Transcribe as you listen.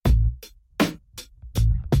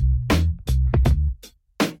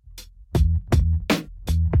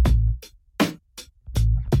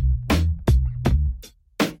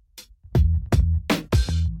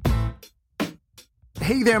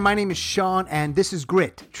Hey there, my name is Sean, and this is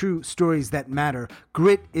Grit, True Stories That Matter.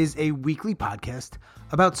 Grit is a weekly podcast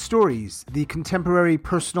about stories, the contemporary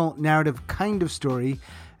personal narrative kind of story,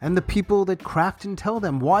 and the people that craft and tell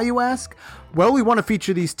them. Why, you ask? Well, we want to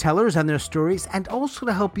feature these tellers and their stories, and also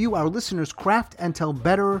to help you, our listeners, craft and tell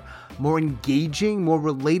better, more engaging, more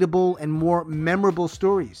relatable, and more memorable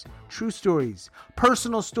stories. True stories,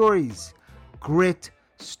 personal stories, grit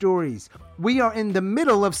stories. We are in the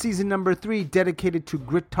middle of season number 3, dedicated to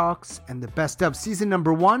Grit Talks and the best of. Season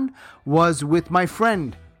number 1 was with my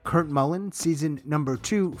friend Kurt Mullen. Season number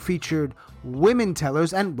 2 featured women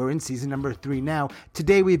tellers, and we're in season number 3 now.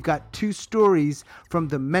 Today we've got 2 stories from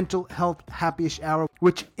the Mental Health Happyish Hour,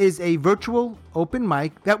 which is a virtual open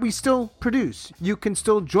mic that we still produce. You can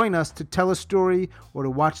still join us to tell a story or to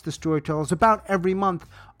watch the storytellers about every month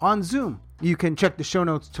on Zoom. You can check the show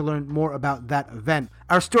notes to learn more about that event.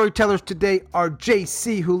 Our storytellers today are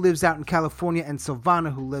JC, who lives out in California, and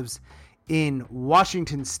Silvana, who lives in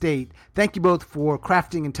Washington State. Thank you both for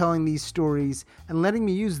crafting and telling these stories and letting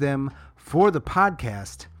me use them for the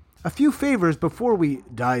podcast. A few favors before we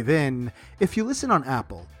dive in. If you listen on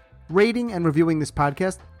Apple, rating and reviewing this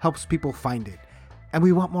podcast helps people find it, and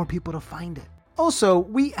we want more people to find it. Also,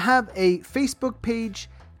 we have a Facebook page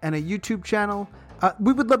and a YouTube channel.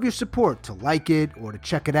 We would love your support to like it or to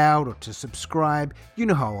check it out or to subscribe. You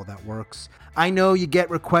know how all that works. I know you get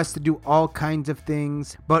requests to do all kinds of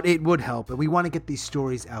things, but it would help, and we want to get these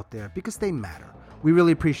stories out there because they matter. We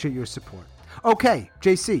really appreciate your support. Okay,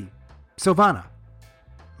 JC, Silvana,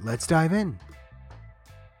 let's dive in.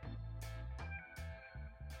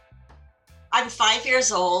 I'm 5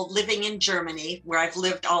 years old, living in Germany, where I've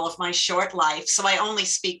lived all of my short life, so I only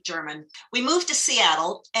speak German. We moved to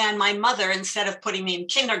Seattle, and my mother, instead of putting me in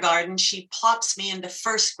kindergarten, she plops me into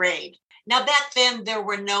first grade. Now, back then, there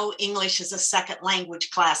were no English as a second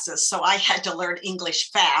language classes, so I had to learn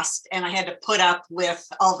English fast, and I had to put up with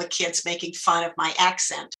all the kids making fun of my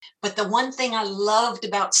accent. But the one thing I loved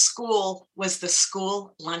about school was the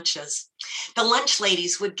school lunches. The lunch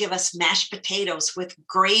ladies would give us mashed potatoes with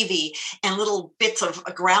gravy and little bits of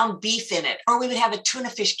ground beef in it, or we would have a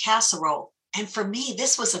tuna fish casserole. And for me,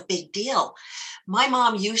 this was a big deal. My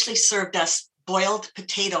mom usually served us boiled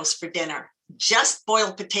potatoes for dinner. Just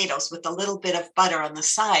boiled potatoes with a little bit of butter on the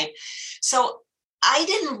side. So I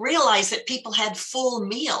didn't realize that people had full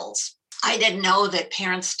meals. I didn't know that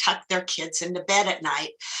parents tucked their kids into bed at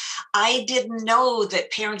night. I didn't know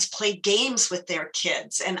that parents played games with their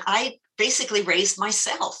kids, and I basically raised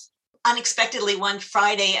myself. Unexpectedly, one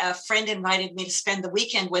Friday, a friend invited me to spend the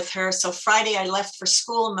weekend with her. So Friday, I left for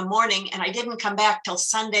school in the morning, and I didn't come back till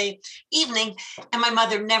Sunday evening. And my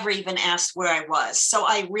mother never even asked where I was. So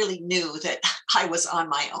I really knew that I was on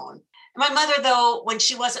my own. My mother, though, when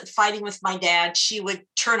she wasn't fighting with my dad, she would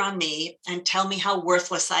turn on me and tell me how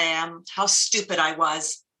worthless I am, how stupid I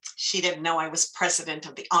was. She didn't know I was president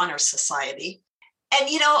of the Honor Society. And,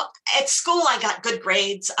 at school, I got good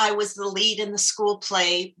grades. I was the lead in the school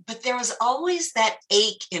play, but there was always that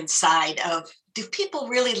ache inside of, do people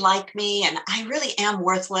really like me? And I really am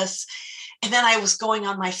worthless. And then I was going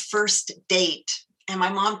on my first date, and my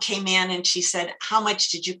mom came in and she said, how much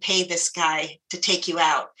did you pay this guy to take you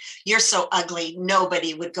out? You're so ugly.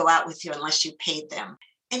 Nobody would go out with you unless you paid them.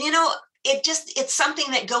 And, it's something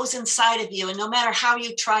that goes inside of you. And no matter how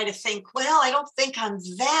you try to think, well, I don't think I'm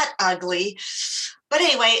that ugly. But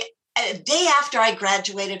anyway, a day after I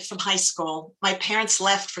graduated from high school, my parents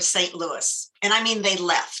left for St. Louis. And I mean, they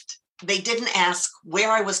left. They didn't ask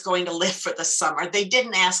where I was going to live for the summer. They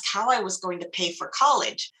didn't ask how I was going to pay for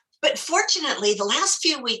college. But fortunately, the last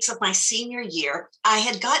few weeks of my senior year, I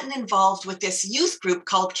had gotten involved with this youth group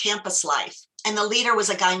called Campus Life. And the leader was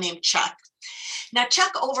a guy named Chuck. Now,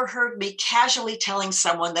 Chuck overheard me casually telling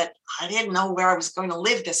someone that I didn't know where I was going to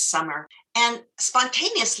live this summer. And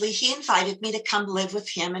spontaneously, he invited me to come live with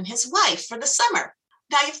him and his wife for the summer.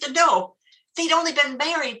 Now, you have to know, they'd only been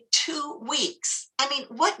married 2 weeks. I mean,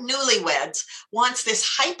 what newlyweds wants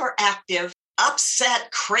this hyperactive,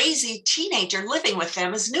 upset, crazy teenager living with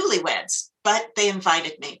them as newlyweds? But they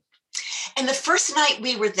invited me. And the first night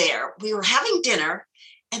we were there, we were having dinner.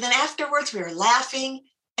 And then afterwards, we were laughing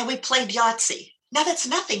and we played Yahtzee. Now, that's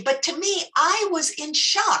nothing. But to me, I was in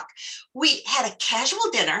shock. We had a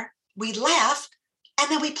casual dinner. We laughed,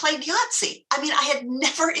 and then we played Yahtzee. I mean, I had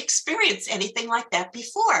never experienced anything like that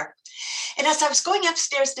before. And as I was going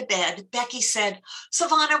upstairs to bed, Becky said,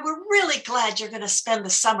 Silvana, we're really glad you're going to spend the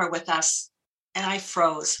summer with us. And I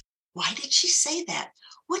froze. why did she say that?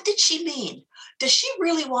 What did she mean? Does she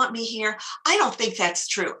really want me here? I don't think that's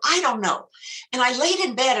true. I don't know. And I laid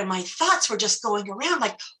in bed and my thoughts were just going around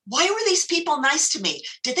like, why were these people nice to me?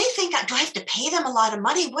 Did they think do I have to pay them a lot of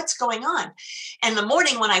money? What's going on? And the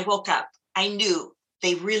morning when I woke up, I knew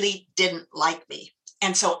they really didn't like me.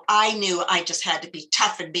 And so I knew I just had to be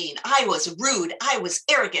tough and mean. I was rude. I was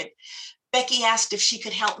arrogant. Becky asked if she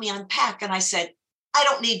could help me unpack. And I said, I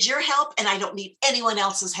don't need your help and I don't need anyone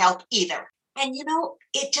else's help either. And,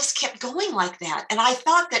 it just kept going like that. And I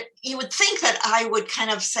thought that you would think that I would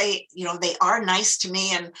kind of say, they are nice to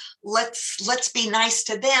me and let's be nice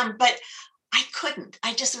to them. But I couldn't.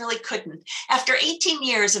 I just really couldn't. After 18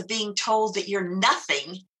 years of being told that you're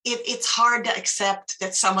nothing, it's hard to accept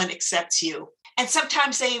that someone accepts you. And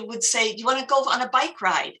sometimes they would say, do you want to go on a bike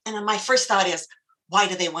ride? And my first thought is, why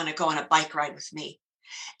do they want to go on a bike ride with me?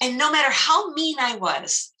 And no matter how mean I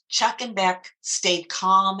was, Chuck and Beck stayed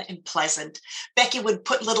calm and pleasant. Becky would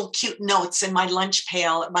put little cute notes in my lunch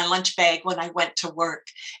pail, my lunch bag when I went to work.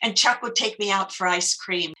 And Chuck would take me out for ice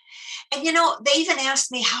cream. And, they even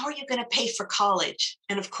asked me, how are you going to pay for college?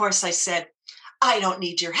 And of course I said, I don't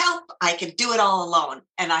need your help. I can do it all alone.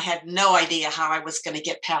 And I had no idea how I was going to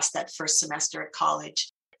get past that first semester at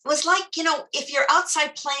college. It was like, if you're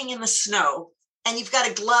outside playing in the snow and you've got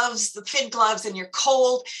the thin gloves and you're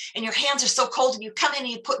cold and your hands are so cold and you come in and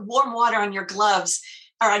you put warm water on your gloves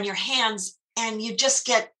or on your hands and you just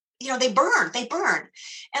get, they burn. And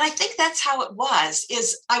I think that's how it was,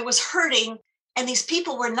 is I was hurting and these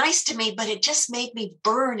people were nice to me, but it just made me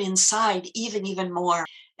burn inside even more.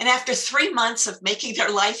 And after 3 months of making their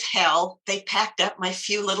life hell, they packed up my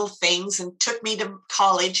few little things and took me to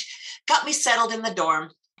college, got me settled in the dorm.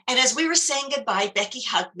 And as we were saying goodbye, Becky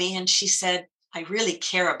hugged me and she said, I really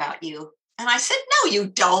care about you. And I said, no, you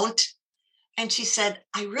don't. And she said,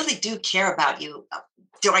 I really do care about you.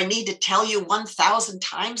 Do I need to tell you 1,000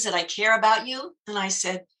 times that I care about you? And I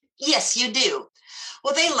said, yes, you do.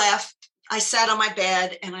 Well, they left. I sat on my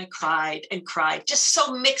bed and I cried and cried, just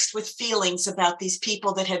so mixed with feelings about these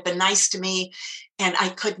people that had been nice to me, and I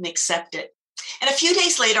couldn't accept it. And a few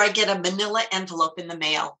days later, I get a manila envelope in the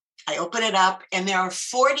mail. I open it up and there are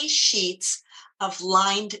 40 sheets of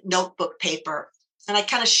lined notebook paper. And I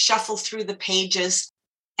kind of shuffle through the pages,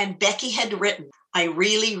 and Becky had written, I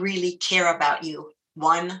really, really care about you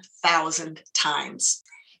 1,000 times.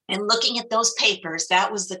 And looking at those papers,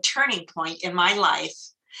 that was the turning point in my life.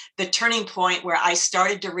 The turning point where I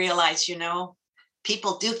started to realize,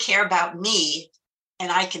 people do care about me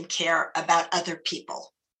and I can care about other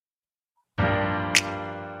people.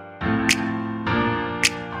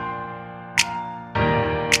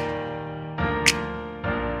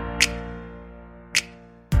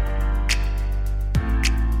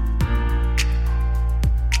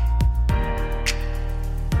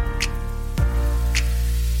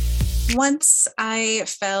 Once I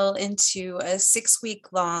fell into a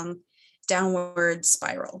 6-week-long downward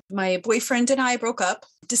spiral. My boyfriend and I broke up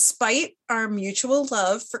despite our mutual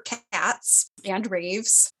love for cats and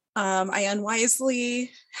raves. I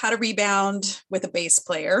unwisely had a rebound with a bass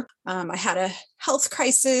player. I had a health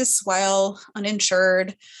crisis while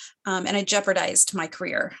uninsured, and I jeopardized my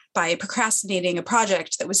career by procrastinating a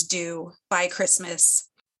project that was due by Christmas.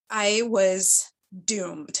 I was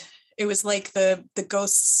doomed. It was like the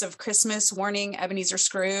ghosts of Christmas warning Ebenezer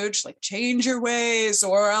Scrooge, like, change your ways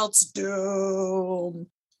or else doom.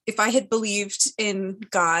 If I had believed in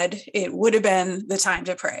God, it would have been the time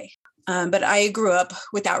to pray. But I grew up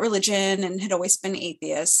without religion and had always been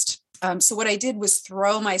atheist. So what I did was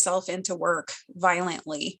throw myself into work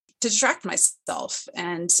violently to distract myself.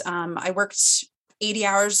 And I worked 80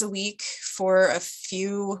 hours a week for a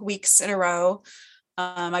few weeks in a row.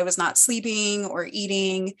 I was not sleeping or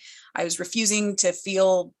eating. I was refusing to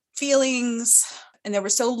feel feelings. And there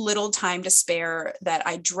was so little time to spare that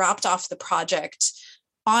I dropped off the project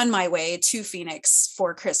on my way to Phoenix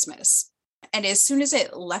for Christmas. And as soon as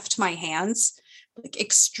it left my hands, like,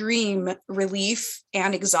 extreme relief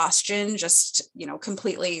and exhaustion just,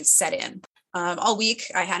 completely set in. All week,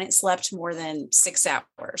 I hadn't slept more than 6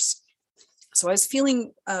 hours. So I was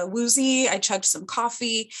feeling woozy. I chugged some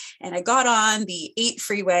coffee and I got on the 8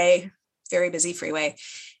 freeway, very busy freeway,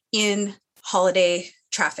 in holiday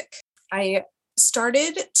traffic. I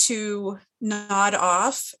started to nod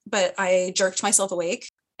off, but I jerked myself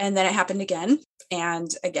awake, and then it happened again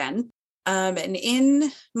and again. And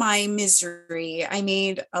in my misery, I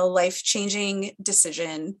made a life-changing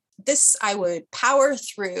decision. This I would power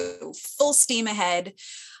through full steam ahead.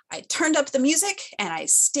 I turned up the music and I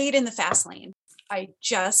stayed in the fast lane. I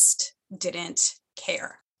just didn't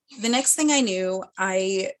care. The next thing I knew,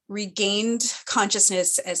 I regained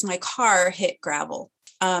consciousness as my car hit gravel.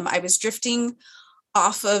 I was drifting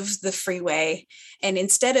off of the freeway, and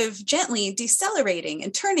instead of gently decelerating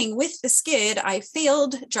and turning with the skid, I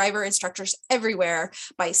failed driver instructors everywhere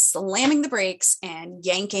by slamming the brakes and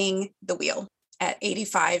yanking the wheel at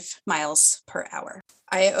 85 miles per hour.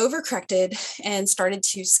 I overcorrected and started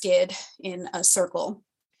to skid in a circle.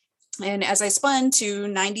 And as I spun to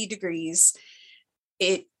 90 degrees,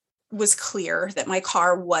 it was clear that my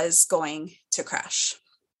car was going to crash.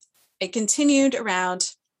 It continued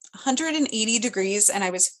around 180 degrees, and I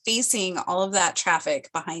was facing all of that traffic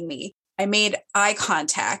behind me. I made eye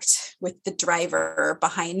contact with the driver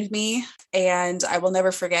behind me, and I will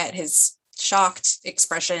never forget his shocked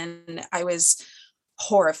expression. I was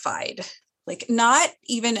horrified, like not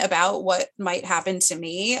even about what might happen to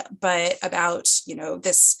me, but about,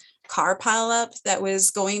 this car pileup that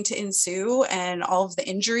was going to ensue and all of the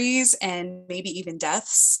injuries and maybe even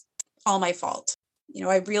deaths, all my fault.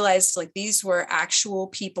 I realized like these were actual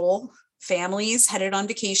people, families headed on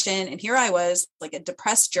vacation. And here I was like a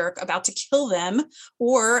depressed jerk about to kill them,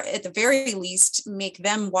 or at the very least, make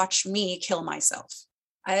them watch me kill myself.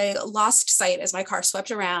 I lost sight as my car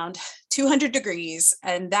swept around 200 degrees.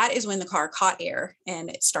 And that is when the car caught air and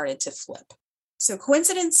it started to flip. So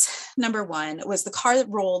coincidence number one was the car that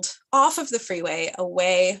rolled off of the freeway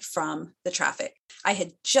away from the traffic. I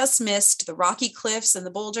had just missed the rocky cliffs and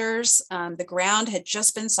the boulders. The ground had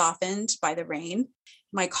just been softened by the rain.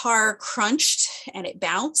 My car crunched and it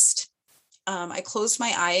bounced. I closed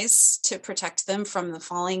my eyes to protect them from the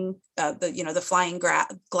falling, the flying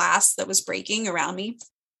glass that was breaking around me.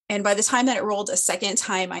 And by the time that it rolled a second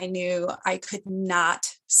time, I knew I could not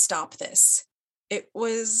stop this. It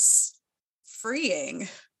was freeing.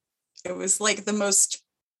 It was like the most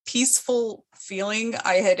peaceful feeling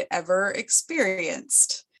I had ever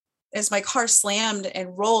experienced. As my car slammed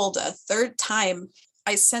and rolled a third time,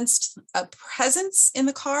 I sensed a presence in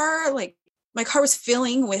the car. Like my car was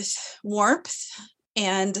filling with warmth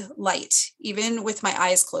and light. Even with my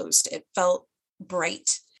eyes closed, it felt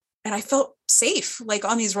bright. And I felt safe, like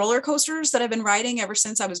on these roller coasters that I've been riding ever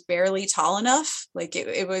since I was barely tall enough. Like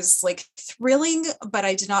it was like thrilling, but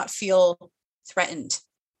I did not feel threatened.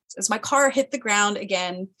 As my car hit the ground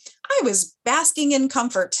again, I was basking in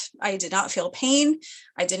comfort. I did not feel pain.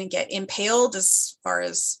 I didn't get impaled as far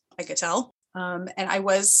as I could tell. And I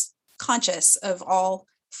was conscious of all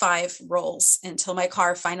 5 rolls until my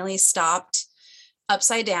car finally stopped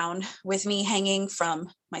upside down with me hanging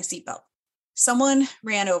from my seatbelt. Someone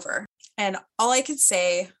ran over and all I could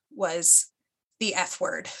say was the F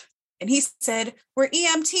word. And he said, "We're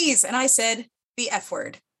EMTs." And I said the F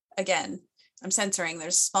word again. I'm censoring.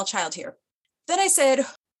 There's a small child here. Then I said,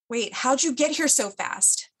 "Wait, how'd you get here so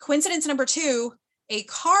fast?" Coincidence number 2, a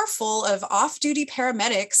car full of off-duty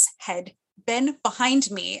paramedics had been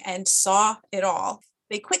behind me and saw it all.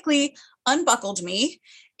 They quickly unbuckled me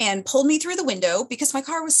and pulled me through the window because my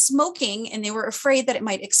car was smoking and they were afraid that it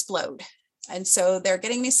might explode. And so they're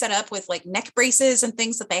getting me set up with like neck braces and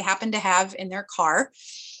things that they happen to have in their car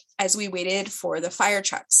as we waited for the fire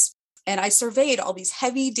trucks. And I surveyed all these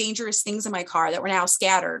heavy, dangerous things in my car that were now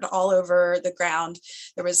scattered all over the ground.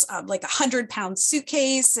 There was like 100-pound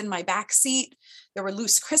suitcase in my back seat. There were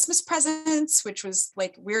loose Christmas presents, which was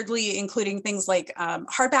like weirdly including things like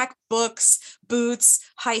hardback books, boots,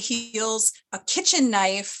 high heels, a kitchen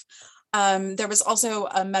knife. There was also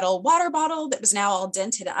a metal water bottle that was now all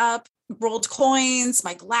dented up, rolled coins,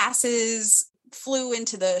 my glasses flew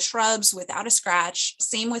into the shrubs without a scratch.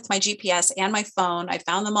 Same with my GPS and my phone. I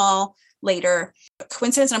found them all later.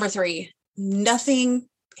 Coincidence number 3, nothing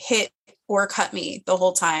hit or cut me the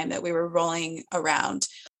whole time that we were rolling around.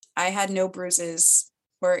 I had no bruises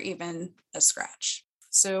or even a scratch.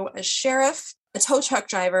 So a sheriff, a tow truck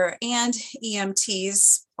driver, and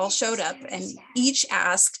EMTs all showed up and each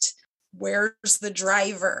asked, "Where's the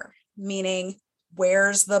driver?" Meaning,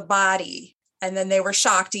 where's the body? And then they were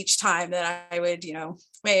shocked each time that I would,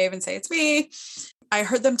 wave and say, "It's me." I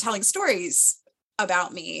heard them telling stories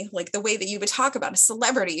about me, like the way that you would talk about a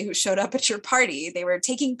celebrity who showed up at your party. They were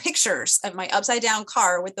taking pictures of my upside down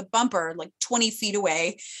car with the bumper like 20 feet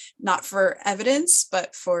away, not for evidence,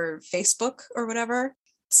 but for Facebook or whatever.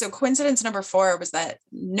 So coincidence number 4 was that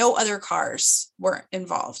no other cars were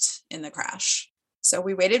involved in the crash. So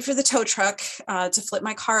we waited for the tow truck to flip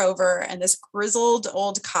my car over, and this grizzled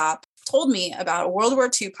old cop told me about a World War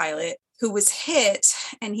II pilot who was hit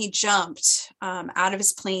and he jumped out of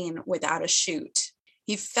his plane without a chute.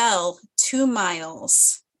 He fell 2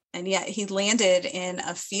 miles and yet he landed in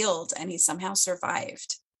a field and he somehow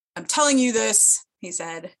survived. "I'm telling you this," he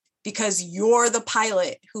said, because you're the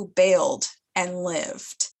pilot who bailed and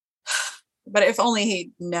lived. But if only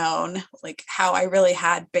he'd known like how I really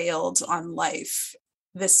had bailed on life.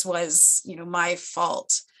 This was, my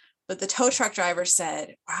fault. But the tow truck driver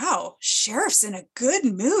said, wow, sheriff's in a good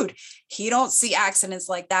mood. He don't see accidents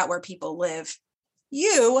like that where people live.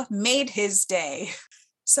 You made his day.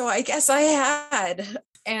 So I guess I had.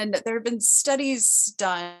 And there have been studies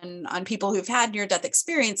done on people who've had near-death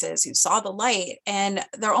experiences, who saw the light, and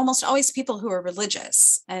they're almost always people who are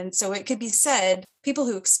religious. And so it could be said, people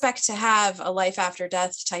who expect to have a life after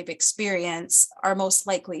death type experience are most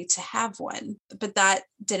likely to have one. But that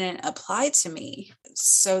didn't apply to me.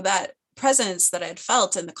 So that presence that I'd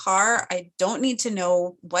felt in the car, I don't need to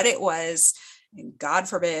know what it was. And God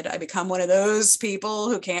forbid I become one of those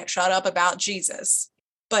people who can't shut up about Jesus.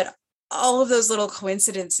 But all of those little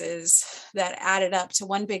coincidences that added up to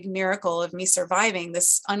one big miracle of me surviving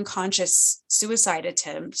this unconscious suicide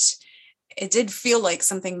attempt, it did feel like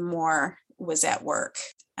something more was at work.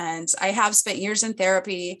 And I have spent years in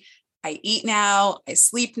therapy. I eat now, I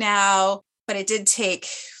sleep now, but it did take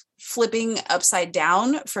flipping upside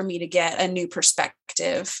down for me to get a new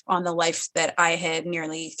perspective on the life that I had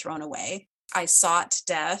nearly thrown away. I sought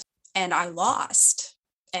death and I lost.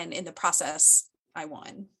 And in the process, I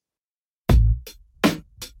won.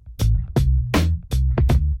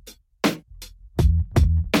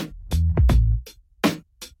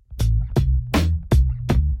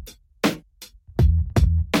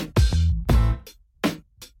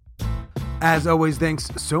 As always, thanks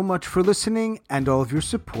so much for listening and all of your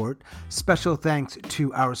support. Special thanks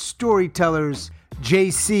to our storytellers,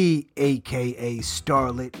 JC, aka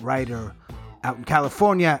Starlit Writer, out in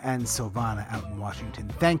California, and Silvana out in Washington.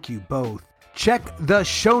 Thank you both. Check the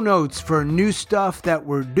show notes for new stuff that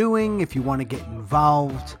we're doing if you want to get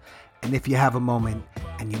involved. And if you have a moment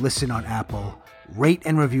and you listen on Apple, rate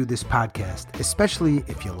and review this podcast, especially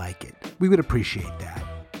if you like it. We would appreciate that.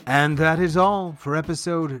 And that is all for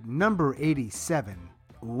episode number 87.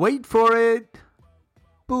 Wait for it.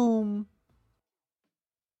 Boom.